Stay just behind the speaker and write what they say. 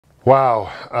Wow,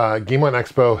 Game On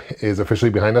Expo is officially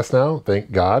behind us now,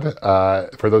 thank God.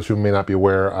 For those who may not be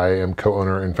aware, I am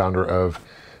co-owner and founder of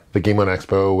the Game On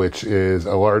Expo, which is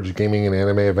a large gaming and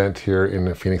anime event here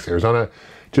in Phoenix, Arizona.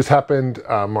 Just happened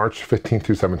March 15th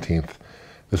through 17th.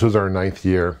 This was our 9th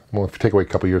year. Well, if you take away a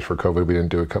couple years for COVID, we didn't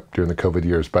do it during the COVID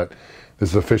years, but this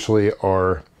is officially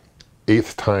our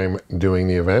 8th time doing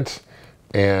the event.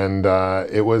 And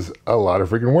it was a lot of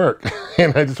freaking work.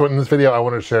 And I just went in this video, I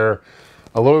want to share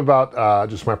a little bit about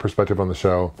just my perspective on the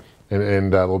show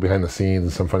and a little behind the scenes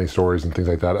and some funny stories and things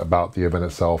like that about the event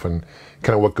itself and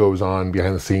kind of what goes on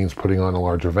behind the scenes putting on a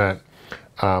large event.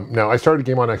 Now, I started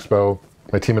Game On Expo,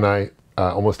 my team and I,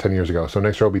 almost 10 years ago. So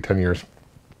next year will be 10 years.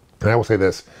 And I will say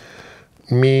this,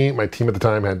 my team at the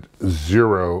time had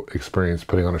zero experience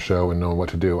putting on a show and knowing what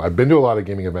to do. I've been to a lot of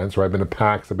gaming events, or I've been to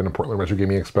PAX, I've been to Portland Retro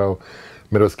Gaming Expo,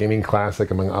 Midwest Gaming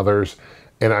Classic, among others.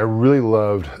 And I really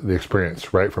loved the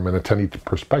experience, right, from an attendee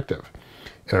perspective.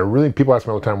 And people ask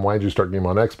me all the time, why did you start Game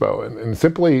On Expo? And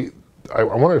simply, I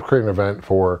wanted to create an event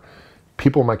for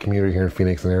people in my community here in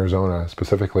Phoenix and Arizona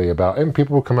specifically and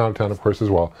people who come out of town, of course,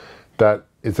 as well, that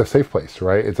it's a safe place,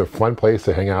 right? It's a fun place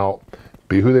to hang out,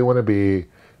 be who they want to be,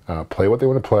 play what they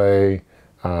want to play,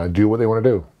 do what they want to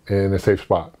do in a safe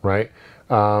spot, right?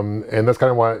 And that's kind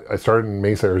of why I started in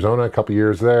Mesa, Arizona, a couple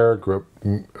years there. Grew up,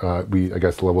 I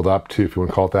guess, leveled up to, if you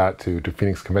want to call it that, to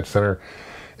Phoenix Convention Center.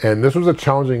 And this was a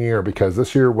challenging year because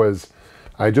this year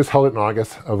I just held it in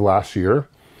August of last year.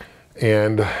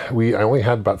 And I only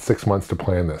had about 6 months to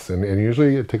plan this. And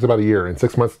usually it takes about a year. And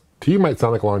 6 months to you might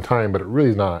sound like a long time, but it really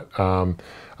is not.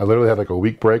 I literally had like a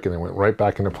week break and then went right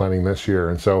back into planning this year.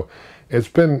 And so it's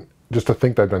been, just to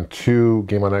think that I've done 2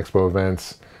 Game On Expo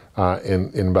events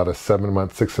in about a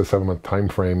 6 to 7 month time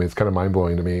frame is kind of mind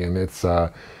blowing to me, and it's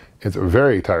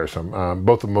very tiresome,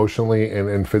 both emotionally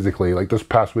and physically. Like this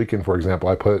past weekend, for example,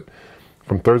 I put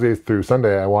from Thursday through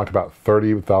Sunday, I walked about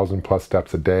 30,000 plus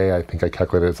steps a day. I think I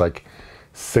calculated it's like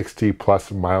 60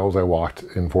 plus miles I walked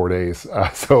in 4 days.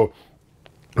 So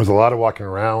there's a lot of walking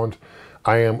around.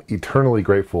 I am eternally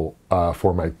grateful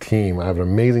for my team. I have an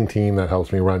amazing team that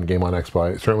helps me run Game On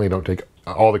Expo. I certainly don't take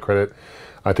all the credit.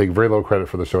 I take very little credit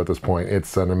for the show at this point.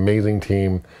 It's an amazing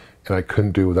team, and I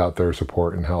couldn't do without their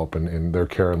support and help and their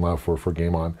care and love for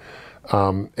Game On.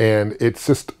 And it's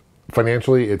just,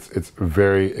 financially, it's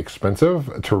very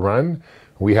expensive to run.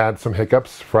 We had some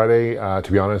hiccups Friday,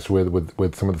 to be honest,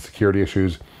 with some of the security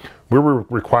issues. We were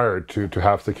required to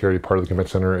have security part of the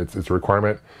convention center. It's a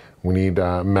requirement. We need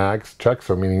mags checks,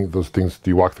 so meaning those things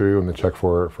you walk through and they check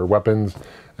for weapons,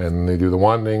 and they do the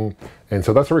wanding. And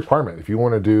so that's a requirement. If you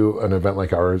want to do an event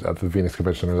like ours at the Phoenix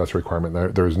Convention Center, that's a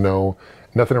requirement. There's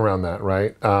nothing around that,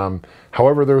 right?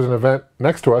 However, there was an event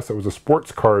next to us that was a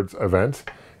sports cards event,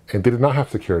 and they did not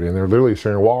have security. And they're literally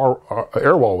sharing a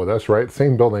air wall with us, right?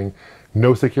 Same building,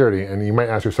 no security. And you might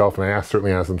ask yourself, and I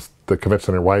certainly asked them, the convention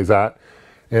center, why is that?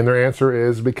 And their answer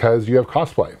is because you have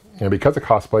cosplay. And because of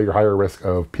cosplay, you're higher risk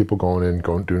of people going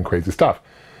doing crazy stuff,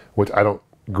 which I don't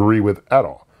agree with at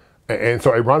all. And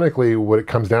so ironically, what it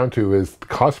comes down to is the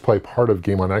cosplay part of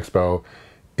Game On Expo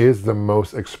is the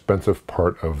most expensive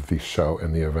part of the show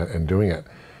and the event and doing it.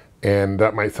 And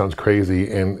that might sound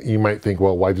crazy, and you might think,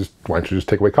 well, why don't you just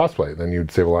take away cosplay? Then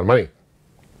you'd save a lot of money.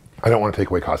 I don't want to take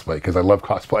away cosplay because I love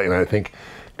cosplay, and I think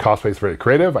cosplay is very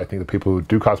creative. I think the people who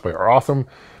do cosplay are awesome,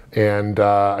 and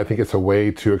I think it's a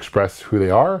way to express who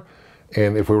they are.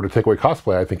 And if we were to take away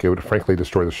cosplay, I think it would frankly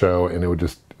destroy the show, and it would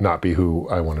just not be who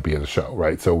I want to be as a show,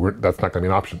 right? So that's not going to be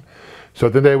an option. So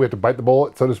at the end of the day, we have to bite the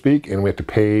bullet, so to speak, and we have to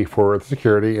pay for the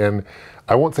security. And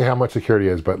I won't say how much security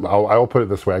is, but I will put it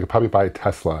this way. I could probably buy a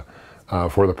Tesla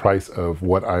for the price of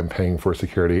what I'm paying for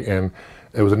security. And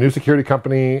it was a new security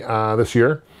company this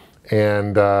year,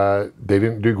 and they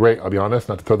didn't do great, I'll be honest,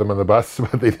 not to throw them on the bus,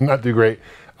 but they did not do great.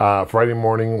 Friday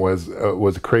morning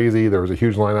was crazy. There was a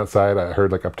huge line outside. I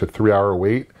heard like up to 3-hour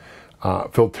wait.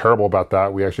 Felt terrible about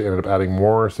that. We actually ended up adding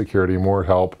more security, more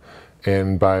help,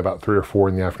 and by about 3 or 4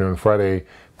 in the afternoon Friday,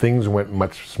 things went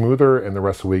much smoother, and the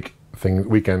rest of the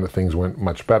weekend things went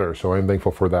much better. So I'm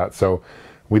thankful for that. So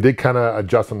we did kind of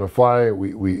adjust on the fly.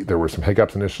 There were some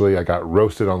hiccups initially. I got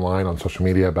roasted online on social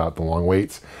media about the long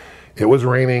waits. It was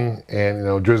raining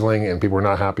and drizzling, and people were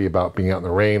not happy about being out in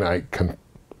the rain. I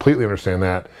completely understand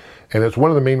that, and it's one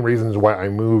of the main reasons why I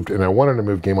moved, and I wanted to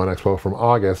move Game On Expo from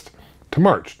August to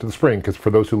March, to the spring, because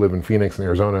for those who live in Phoenix and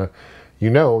Arizona, you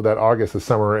know that August is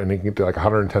summer and it can get to like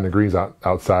 110 degrees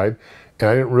outside. And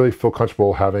I didn't really feel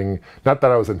comfortable not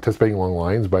that I was anticipating long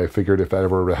lines, but I figured if that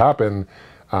ever were to happen,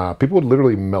 people would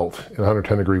literally melt in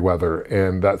 110 degree weather,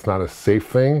 and that's not a safe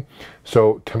thing.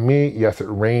 So to me, yes, it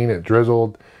rained, it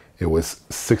drizzled, It was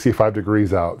 65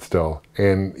 degrees out still.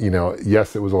 And, you know,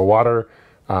 yes, it was a water,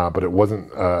 but it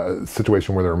wasn't a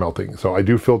situation where they were melting. So I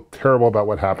do feel terrible about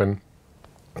what happened.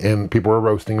 And people were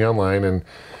roasting me online,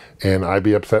 and I'd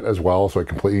be upset as well. So I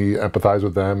completely empathize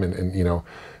with them. And you know,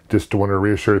 just to want to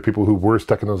reassure the people who were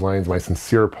stuck in those lines, my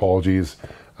sincere apologies.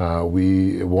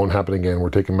 It won't happen again.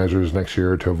 We're taking measures next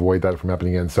year to avoid that from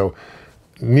happening again. So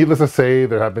needless to say,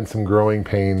 there have been some growing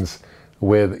pains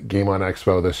with Game On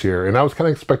Expo this year. And I was kind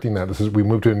of expecting that. We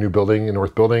moved to a new building, a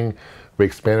North Building. We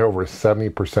expanded over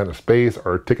 70% of space.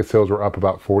 Our ticket sales were up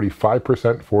about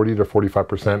 45%, 40 to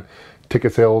 45%.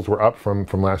 Ticket sales were up from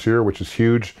last year, which is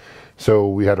huge. So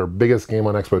we had our biggest Game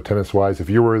On Expo attendance-wise. If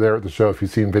you were there at the show, if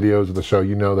you've seen videos of the show,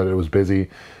 you know that it was busy.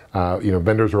 You know,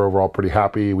 vendors are overall pretty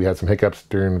happy. We had some hiccups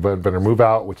during vendor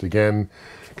move-out, which again,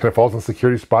 kind of falls in the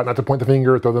security spot. Not to point the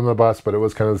finger, throw them on the bus, but it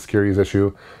was kind of the security's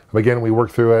issue. But again, we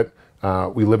worked through it.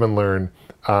 We live and learn.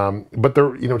 But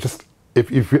there, you know, just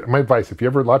my advice, if you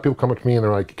ever, a lot of people come up to me and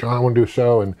they're like, John, I want to do a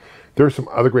show, and there are some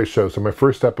other great shows. So my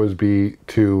first step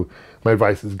my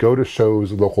advice is go to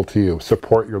shows local to you.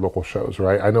 Support your local shows,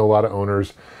 right? I know a lot of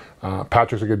owners.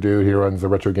 Patrick's a good dude. He runs the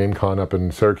Retro Game Con up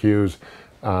in Syracuse.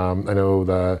 I know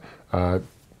the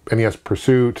NES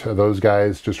Pursuit. Those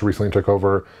guys just recently took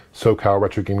over SoCal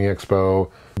Retro Gaming Expo.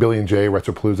 Billy and Jay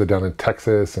Retropalooza down in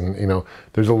Texas. And, you know,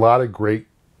 there's a lot of great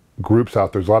groups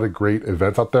out there. There's a lot of great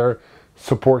events out there.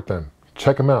 Support them.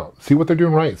 Check them out. See what they're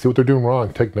doing right. See what they're doing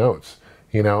wrong. Take notes.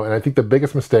 You know, and I think the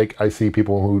biggest mistake I see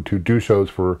people who do shows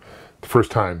for the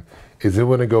first time is they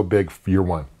want to go big for year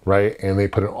one, right? And they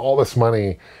put in all this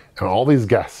money and all these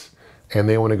guests, and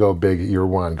they want to go big year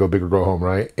one, go big or go home,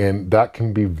 right? And that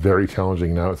can be very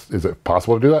challenging. Now, is it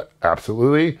possible to do that?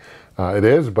 Absolutely, it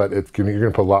is, but you're going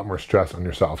to put a lot more stress on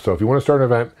yourself. So if you want to start an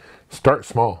event, start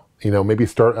small. You know, maybe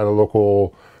start at a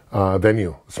local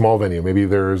venue, small venue. Maybe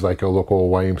there's like a local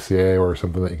YMCA or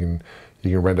something that you can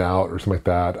rent out or something like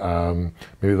that.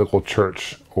 Maybe a local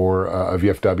church or a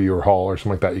VFW or hall or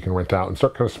something like that you can rent out and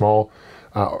start kind of small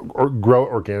or grow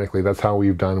organically. That's how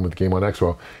we've done with Game On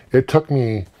Expo. It took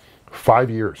me 5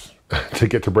 years to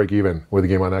get to break even with the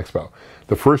Game On Expo.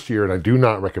 The first year, and I do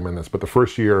not recommend this, but the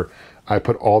first year I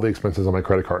put all the expenses on my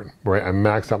credit card, right? I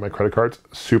maxed out my credit cards.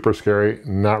 Super scary,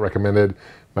 not recommended.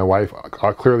 My wife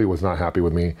clearly was not happy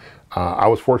with me. I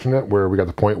was fortunate where we got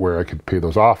the point where I could pay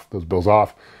those bills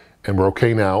off, and we're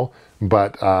okay now,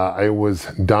 but I was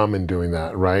dumb in doing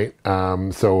that, right?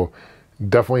 So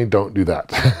definitely don't do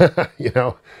that. You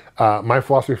know, my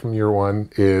philosophy from year one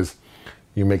is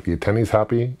you make the attendees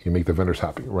happy, you make the vendors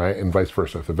happy, right? And vice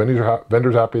versa. If the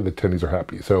vendors happy, the attendees are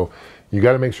happy. So you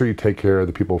got to make sure you take care of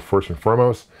the people first and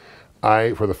foremost.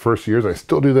 For the first years, I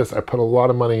still do this. I put a lot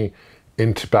of money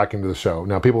back into the show.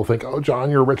 Now people think, oh, John,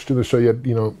 you're rich doing the show. You had,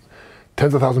 you know,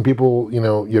 tens of thousands of people, you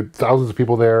know, you had thousands of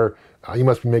people there. You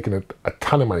must be making a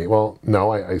ton of money. Well,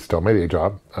 no, I still have my day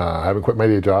job. I haven't quit my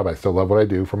day job. I still love what I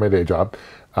do for my day job.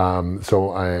 So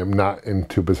I am not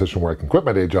into a position where I can quit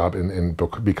my day job and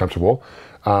be comfortable.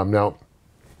 Now,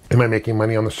 am I making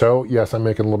money on the show? Yes, I'm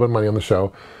making a little bit of money on the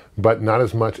show, but not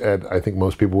as much as I think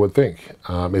most people would think.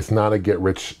 It's not a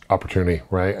get-rich opportunity,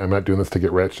 right? I'm not doing this to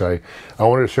get rich. I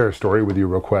wanted to share a story with you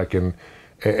real quick, and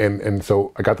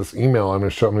so I got this email. I'm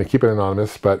going to keep it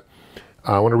anonymous, but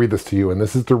I want to read this to you, and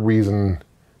this is the reason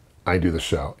I do the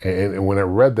show. And when I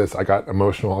read this, I got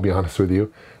emotional, I'll be honest with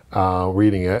you,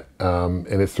 reading it. And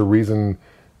it's the reason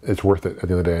it's worth it at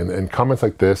the end of the day. And comments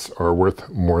like this are worth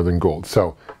more than gold.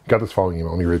 So, got this following email.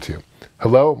 Let me read it to you.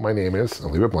 Hello, my name is, I'll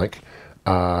leave it blank.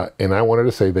 And I wanted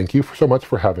to say thank you so much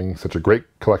for having such a great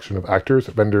collection of actors,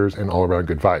 vendors, and all-around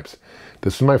good vibes.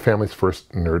 This is my family's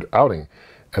first nerd outing.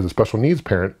 As a special needs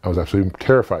parent, I was absolutely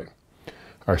terrified.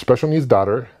 Our special needs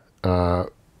daughter,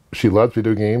 she loves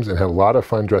video games and had a lot of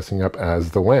fun dressing up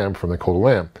as the lamb from the Cult of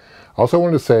Lamb. I also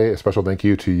wanted to say a special thank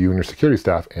you to you and your security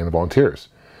staff and the volunteers.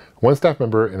 One staff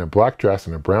member in a black dress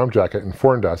and a brown jacket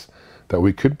informed us that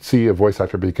we could see a voice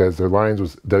actor because their lines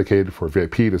was dedicated for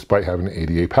VIP despite having an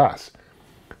ADA pass.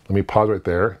 Let me pause right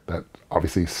there. That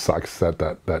obviously sucks that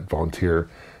that volunteer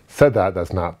said that.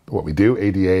 That's not what we do.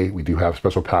 ADA, we do have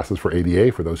special passes for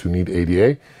ADA for those who need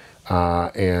ADA.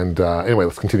 Anyway,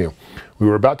 let's continue. We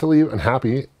were about to leave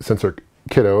unhappy since our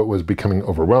kiddo was becoming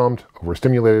overwhelmed,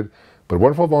 overstimulated, but a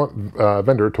wonderful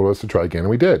vendor told us to try again, and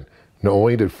we did. Not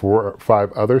only did 4 or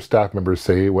 5 other staff members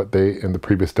say what they and the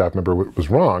previous staff member was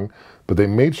wrong, but they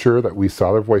made sure that we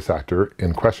saw their voice actor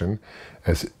in question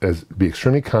as be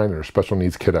extremely kind to our special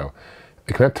needs kiddo.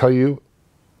 I cannot tell you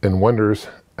and wonders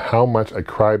how much I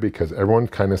cried because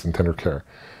everyone's kindness and tender care.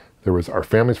 There was our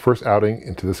family's first outing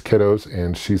into this kiddos,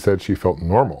 and she said she felt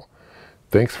normal.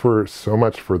 Thanks for so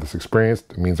much for this experience.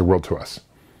 It means the world to us.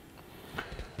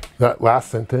 That last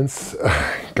sentence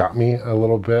got me a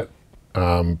little bit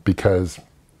because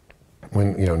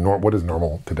when, what is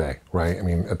normal today, right? I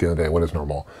mean, at the end of the day, what is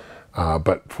normal?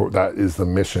 But that is the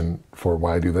mission for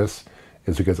why I do this,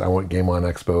 is because I want Game On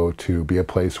Expo to be a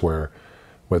place where,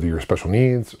 whether you're special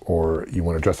needs or you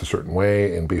want to dress a certain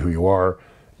way and be who you are,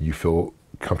 you feel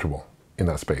comfortable in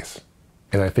that space.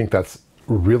 And I think that's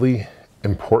really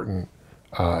important,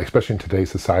 especially in today's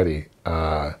society,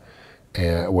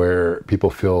 and where people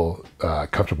feel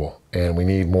comfortable. And we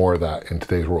need more of that in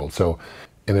today's world. So,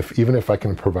 and even if I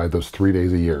can provide those 3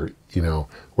 days a year,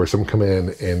 where someone come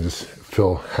in and just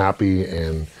feel happy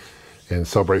and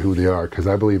celebrate who they are, because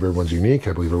I believe everyone's unique.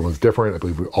 I believe everyone's different. I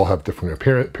believe we all have different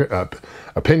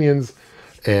opinions,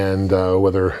 and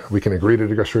whether we can agree to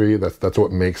disagree, that's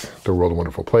what makes the world a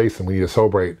wonderful place. And we need to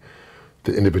celebrate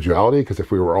the individuality, because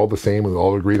if we were all the same and we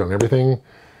all agreed on everything,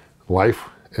 life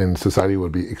and society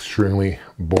would be extremely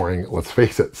boring. Let's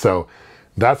face it. So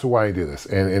that's why I do this,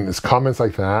 and it's comments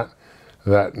like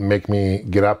that make me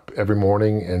get up every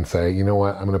morning and say, you know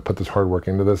what, I'm going to put this hard work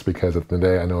into this, because at the end of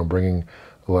the day, I know I'm bringing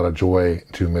a lot of joy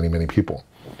to many, many people.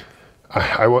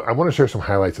 I want to share some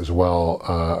highlights as well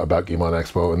about Game On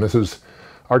Expo, and this is,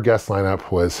 our guest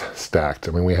lineup was stacked.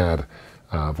 I mean, we had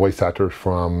voice actors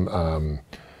from,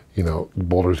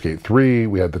 Baldur's Gate 3.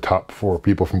 We had the top 4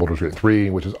 people from Baldur's Gate 3,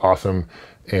 which is awesome,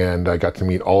 and I got to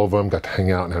meet all of them, got to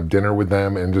hang out and have dinner with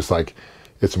them, and just like,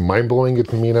 it's mind-blowing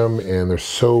getting to meet them, and they're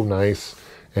so nice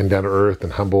and down to earth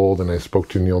and humbled. And I spoke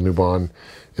to Neil Newbon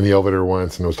in the elevator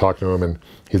once, and I was talking to him, and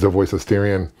he's a voice of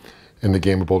Styrian in the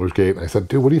game of Baldur's Gate. And I said,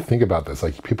 dude, what do you think about this?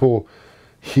 Like,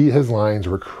 his lines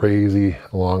were crazy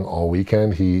long all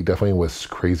weekend. He definitely was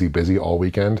crazy busy all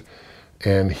weekend,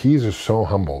 and he's just so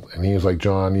humbled. And he was like,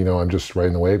 John, I'm just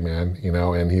riding the wave, man,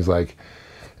 and he's like,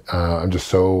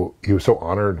 he was so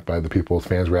honored by the people's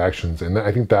fans' reactions. And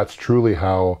I think that's truly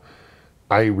how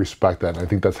I respect that. And I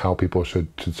think that's how people should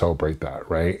celebrate that,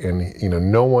 right? And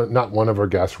not one of our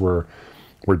guests were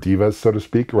divas, so to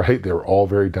speak, right? They were all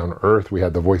very down to earth. We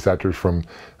had the voice actors from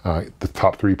the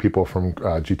top 3 people from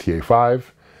GTA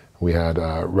 5. We had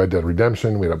Red Dead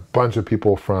Redemption. We had a bunch of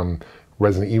people from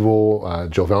Resident Evil,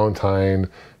 Jill Valentine,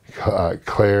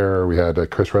 Claire. We had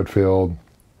Chris Redfield.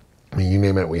 I mean, you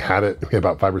name it, we had it. We had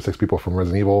about 5 or 6 people from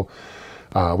Resident Evil.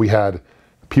 We had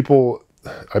people.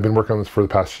 I've been working on this for the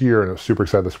past year, and I was super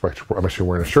excited. I'm actually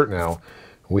wearing a shirt now.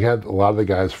 We had a lot of the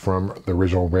guys from the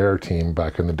original Rare team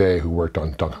back in the day who worked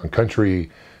on Donkey Kong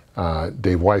Country.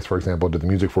 Dave Weiss, for example, did the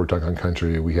music for Donkey Kong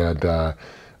Country. We had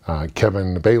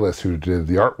Kevin Bayless, who did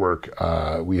the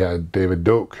artwork. We had David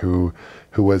Doak, who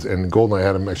was in GoldenEye. I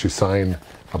had him actually sign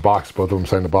a box. Both of them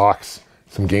signed a box,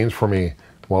 some games for me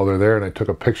while they're there, and I took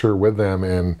a picture with them,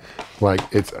 and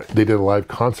they did a live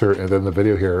concert. And then the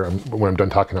video here, when I'm done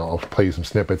talking, I'll play you some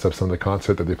snippets of some of the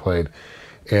concert that they played.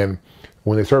 And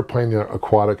when they started playing the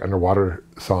aquatic underwater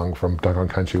song from Donkey Kong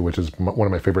Country, which is one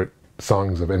of my favorite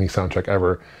songs of any soundtrack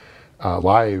ever,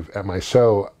 live at my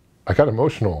show, I got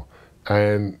emotional.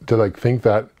 And to think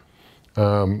that,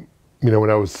 when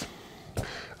I was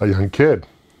a young kid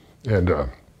and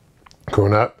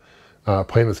growing up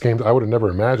playing this game, I would have never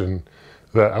imagined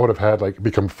that I would have had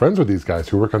become friends with these guys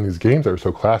who work on these games that are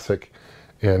so classic.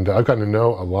 And I've gotten to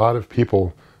know a lot of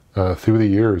people through the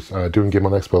years doing Game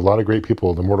On Expo. A lot of great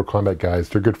people, the Mortal Kombat guys,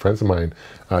 they're good friends of mine.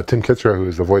 Tim Kitzrow, who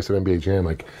is the voice of NBA Jam,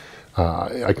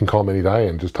 I can call him any day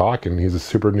and just talk, and he's a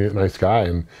super nice guy.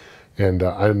 And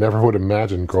I never would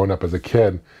imagine growing up as a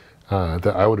kid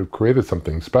that I would have created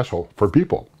something special for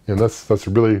people. And that's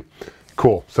really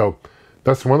cool. So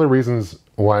that's one of the reasons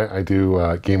why I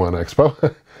do Game On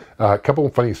Expo. A couple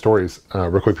of funny stories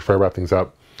real quick before I wrap things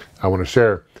up I want to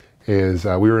share is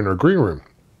we were in our green room,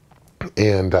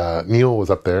 and Neil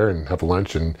was up there and have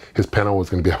lunch, and his panel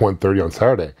was going to be at 1:30 on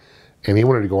Saturday. And he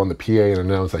wanted to go on the PA and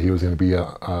announce that he was going to be,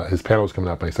 his panel was coming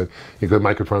up. And I said, you got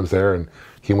microphones there, and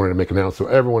he wanted to make an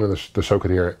announcement so everyone in the show could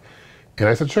hear it. And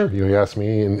I said, sure. He asked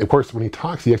me, and of course, when he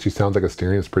talks, he actually sounds like a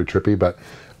Styrian. It's pretty trippy, but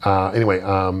anyway,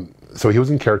 so he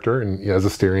was in character and as a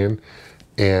Styrian,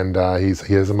 and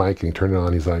he has a mic, and he turned it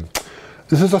on. He's like,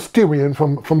 this is a Styrian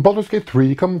from Baldur's Gate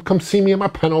 3. Come see me at my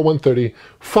panel at 1:30.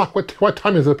 Fuck, what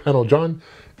time is the panel, John?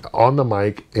 On the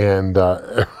mic, and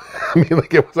I mean,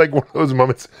 it was like one of those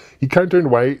moments. He kind of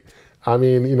turned white. I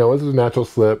mean, it was a natural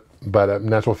slip, but a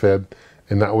natural fib,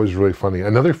 and that was really funny.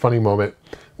 Another funny moment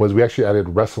was we actually added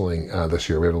wrestling this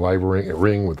year. We had a live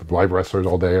ring with live wrestlers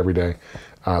all day, every day,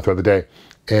 throughout the day.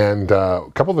 And a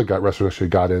couple of the wrestlers actually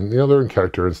got in. They're in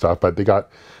character and stuff, but they got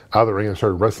out of the ring and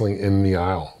started wrestling in the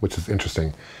aisle, which is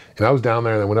interesting. And I was down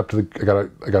there, and I went up to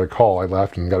I got a call. I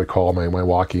left and got a call on my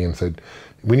walkie and said,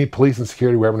 we need police and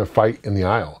security. We're having a fight in the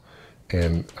aisle.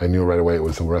 and I knew right away it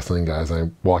was the wrestling guys.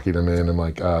 And I walking them in, I'm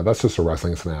like, that's just a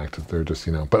wrestling snack. They're just,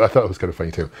 you know, but I thought it was kind of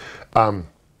funny too.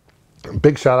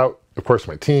 Big shout out, of course, to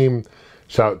my team.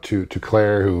 Shout out to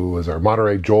Claire, who was our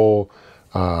moderator, Joel,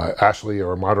 Ashley,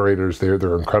 our moderators.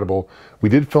 They're incredible. We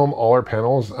did film all our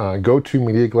panels. Go to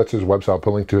Media Glitch's website. I'll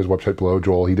put a link to his website below.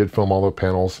 Joel, he did film all the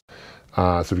panels.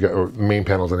 So we got main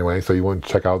panels anyway. So you want to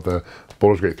check out the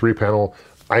Baldur's Gate 3 panel.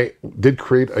 I did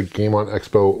create a Game On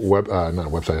Expo not a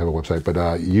website, I have a website, but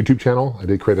YouTube channel. I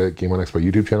did create a Game On Expo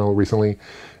YouTube channel recently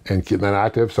and getting that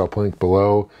active. So I'll put a link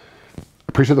below.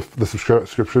 Appreciate the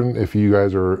subscription if you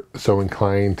guys are so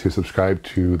inclined to subscribe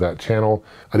to that channel.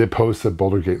 I did post the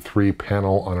Baldur's Gate 3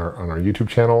 panel on our YouTube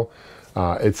channel.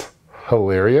 It's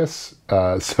hilarious.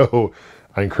 So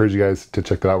I encourage you guys to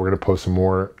check that out. We're going to post some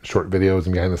more short videos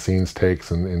and behind the scenes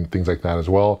takes and things like that as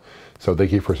well. So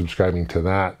thank you for subscribing to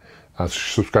that.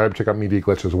 Subscribe, check out Media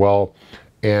Glitch as well.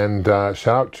 And shout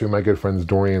out to my good friends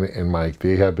Dorian and Mike.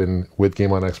 They have been with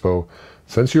Game On Expo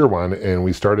since year one, and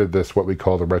we started this, what we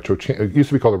call the Retro, it used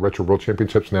to be called the Retro World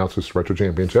Championships, now it's just Retro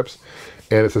Championships.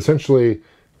 And it's essentially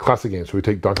classic games. So we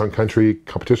take Donkey Kong Country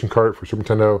competition cart for Super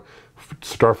Nintendo,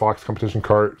 Star Fox competition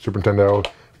cart, Super Nintendo.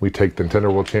 We take the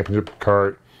Nintendo World Championship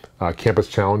cart, Campus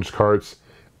Challenge carts,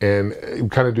 and we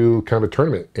kind of do kind of a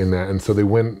tournament in that. And so they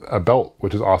win a belt,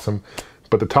 which is awesome.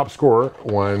 But the top scorer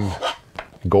won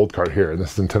gold cart here. And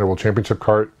this is Nintendo World Championship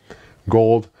cart,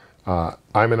 gold.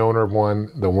 I'm an owner of one.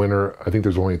 The winner, I think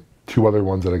there's only 2 other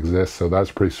ones that exist, so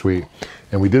that's pretty sweet.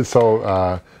 And we did sell,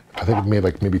 I think it made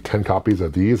like maybe 10 copies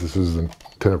of these. This is a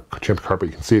Nintendo Champ cart, but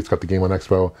you can see it's got the Game On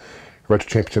Expo Retro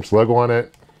Championships logo on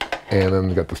it. And then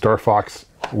we got the Star Fox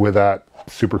with that,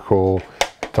 super cool.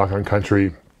 Donkey Kong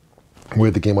Country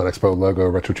with the Game On Expo logo,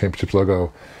 Retro Championships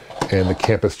logo, and the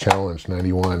Campus Challenge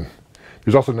 91.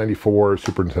 There's also 94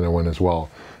 Super Nintendo one as well.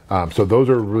 So those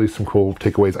are really some cool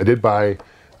takeaways. I did buy,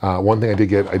 one thing I did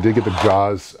get the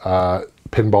Jaws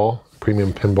pinball,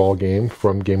 premium pinball game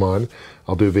from Game On.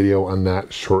 I'll do a video on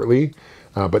that shortly.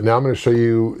 But now I'm going to show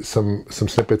you some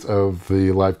snippets of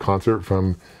the live concert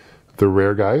from the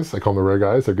Rare guys. I call them the Rare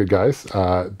guys. They're good guys.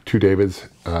 2 Davids,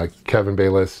 Kevin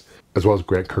Bayless, as well as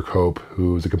Grant Kirkhope,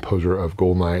 who's the composer of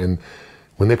GoldenEye. And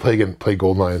when they play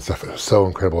GoldenEye and stuff, it was so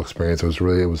incredible experience.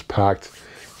 It was packed.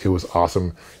 It was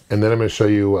awesome. And then I'm going to show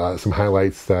you some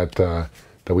highlights that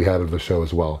we had of the show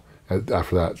as well.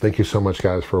 After that, thank you so much,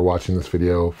 guys, for watching this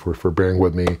video, for bearing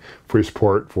with me, for your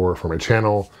support, for my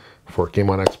channel, for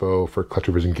Game On Expo, for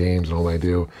CollectorVision Games and all that I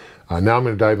do. Now I'm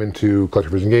going to dive into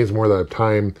CollectorVision Games more than I have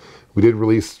time. We did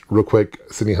release, real quick,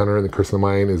 Sydney Hunter and the Curse of the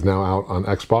Mine is now out on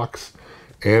Xbox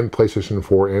and PlayStation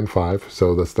 4 and 5,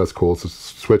 so that's cool. It's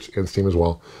Switch and Steam as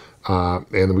well.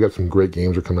 And we got some great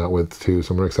games we're coming out with too,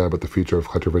 so I'm really excited about the future of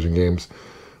CollectorVision Games.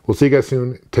 We'll see you guys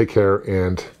soon. Take care,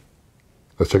 and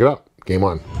let's check it out. Game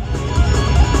on.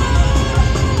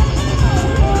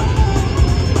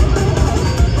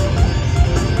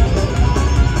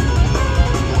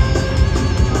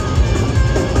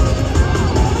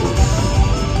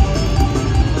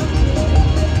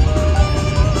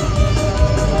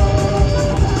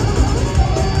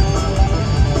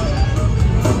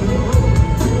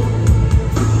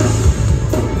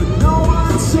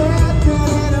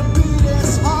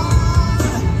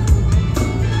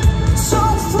 So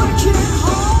freaking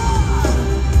hard.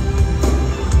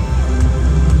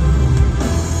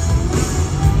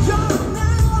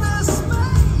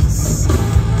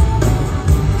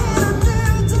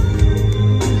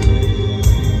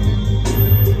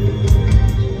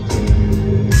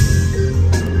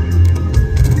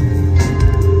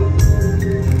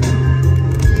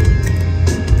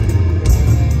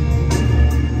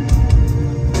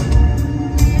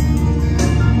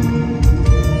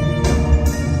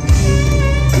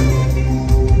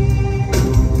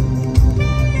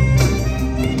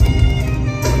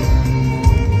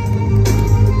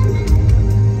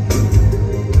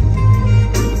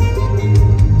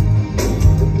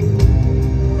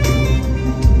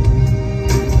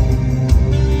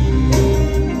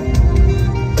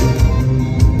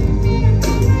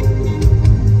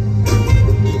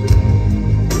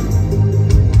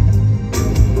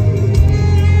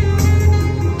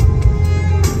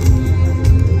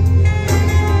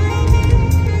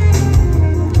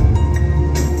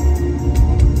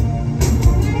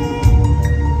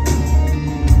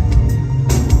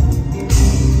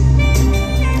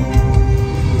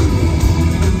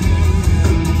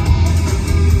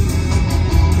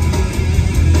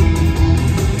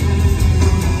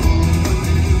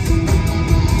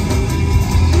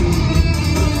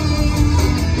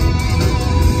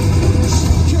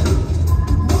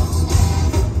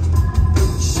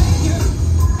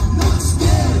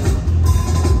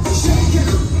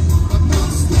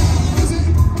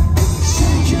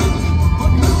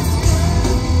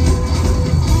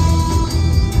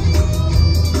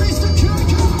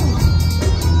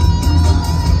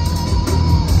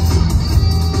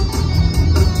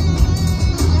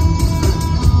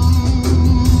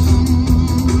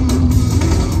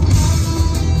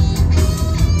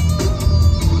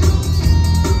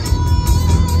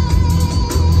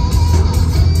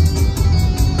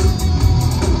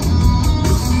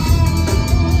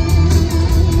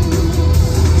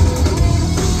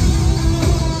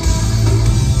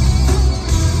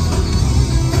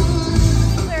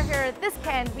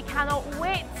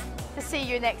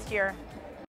 you next year.